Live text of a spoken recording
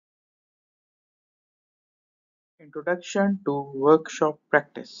Introduction to Workshop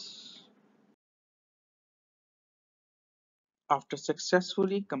Practice. After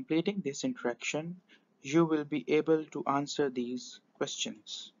successfully completing this introduction, you will be able to answer these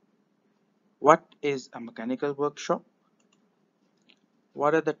questions. What is a mechanical workshop?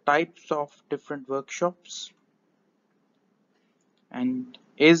 What are the types of different workshops? And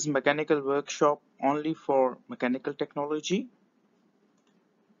is mechanical workshop only for mechanical technology?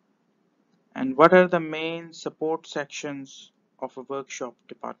 And what are the main support sections of a workshop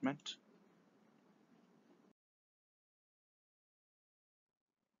department?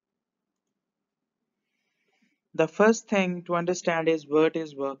 The first thing to understand is what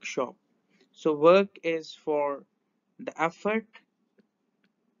is workshop. So work is for the effort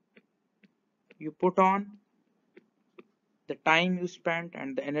you put on, the time you spend,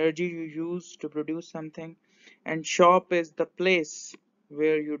 and the energy you use to produce something. And shop is the place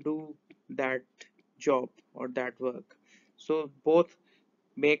where you do that job or that work. So both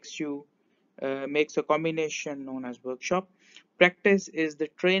makes a combination known as workshop. Practice is the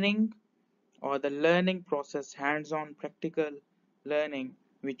training or the learning process, hands-on practical learning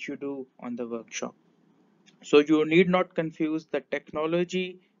which you do on the workshop. So you need not confuse the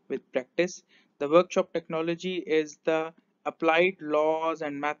technology with practice. The workshop technology is the applied laws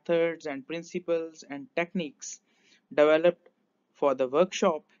and methods and principles and techniques developed for the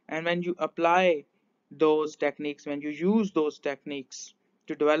workshop. And when you apply those techniques, when you use those techniques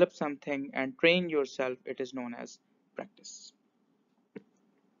to develop something and train yourself, it is known as practice.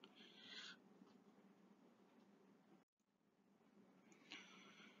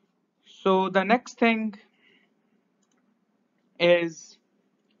 So the next thing is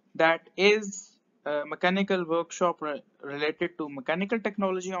that is a mechanical workshop related to mechanical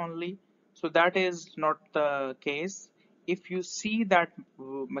technology only. So that is not the case. If you see that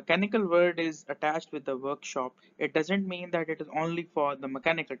mechanical word is attached with the workshop, it doesn't mean that it is only for the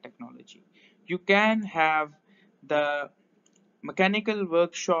mechanical technology. You can have the mechanical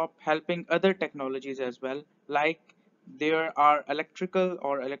workshop helping other technologies as well, like there are electrical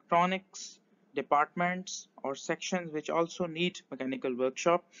or electronics departments or sections which also need mechanical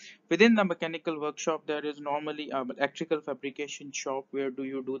workshop. Within the mechanical workshop there is normally an electrical fabrication shop where do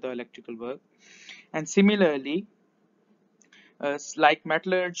you do the electrical work, and similarly like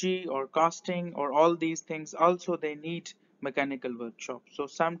metallurgy or casting or all these things also they need mechanical workshop. So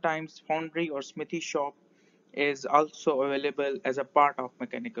sometimes foundry or smithy shop is also available as a part of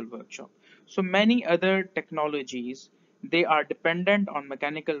mechanical workshop. So many other technologies they are dependent on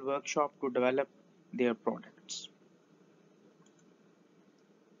mechanical workshop to develop their products.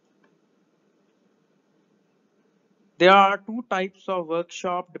 There are two types of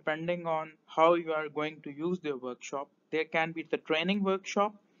workshop depending on how you are going to use the workshop. There can be the training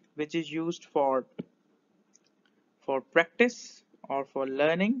workshop which is used for practice or for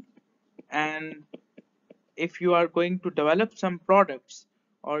learning, and if you are going to develop some products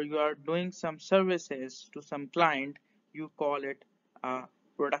or you are doing some services to some client, you call it a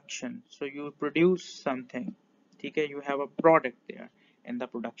production. So you produce something, okay, you have a product there in the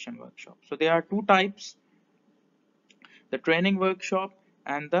production workshop. So there are two types, the training workshop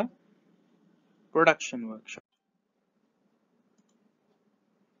and the production workshop.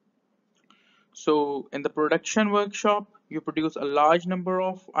 So in the production workshop, you produce a large number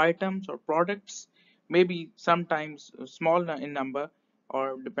of items or products, maybe sometimes small in number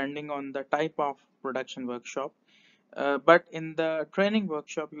or depending on the type of production workshop. But in the training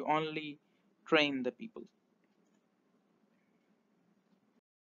workshop, you only train the people.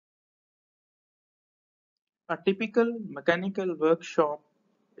 A typical mechanical workshop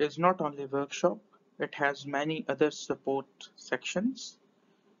is not only workshop, it has many other support sections.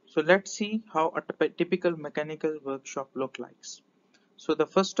 So let's see how a typical mechanical workshop look like. So the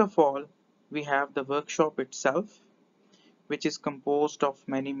first of all, we have the workshop itself, which is composed of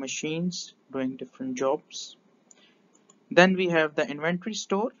many machines doing different jobs. Then we have the inventory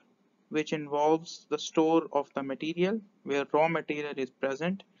store, which involves the store of the material where raw material is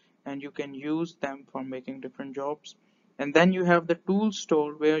present and you can use them for making different jobs. And then you have the tool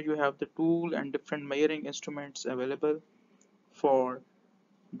store where you have the tool and different measuring instruments available for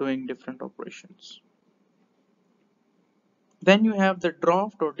doing different operations. Then you have the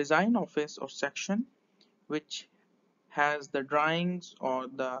draft or design office or section, which has the drawings or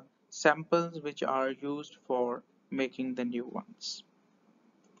the samples which are used for making the new ones.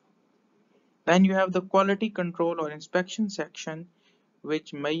 Then you have the quality control or inspection section,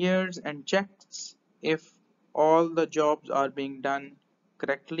 which measures and checks if all the jobs are being done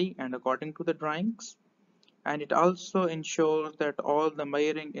correctly and according to the drawings. And it also ensures that all the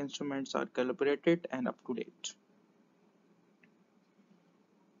measuring instruments are calibrated and up to date.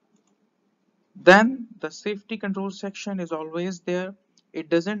 Then the safety control section is always there. It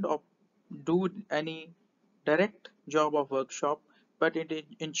doesn't do any direct job of workshop, but it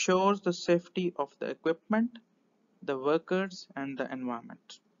ensures the safety of the equipment, the workers, and the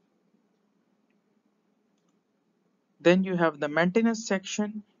environment. Then you have the maintenance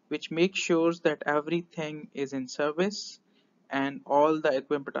section, which makes sure that everything is in service and all the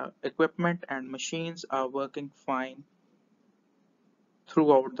equipment and machines are working fine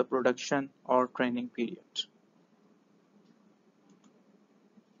throughout the production or training period.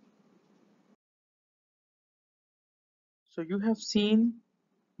 So you have seen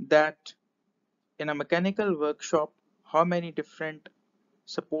that in a mechanical workshop, how many different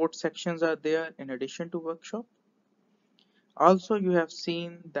support sections are there in addition to workshop. Also, you have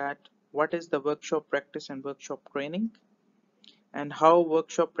seen that what is the workshop practice and workshop training, and how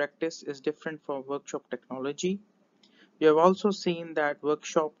workshop practice is different from workshop technology. You have also seen that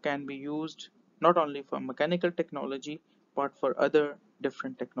workshop can be used not only for mechanical technology but for other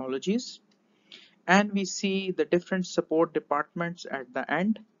different technologies. And we see the different support departments at the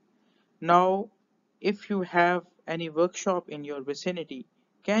end. Now, if you have any workshop in your vicinity,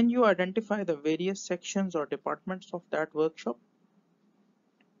 can you identify the various sections or departments of that workshop?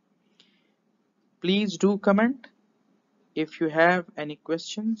 Please do comment if you have any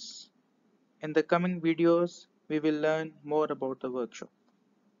questions. In the coming videos, we will learn more about the workshop.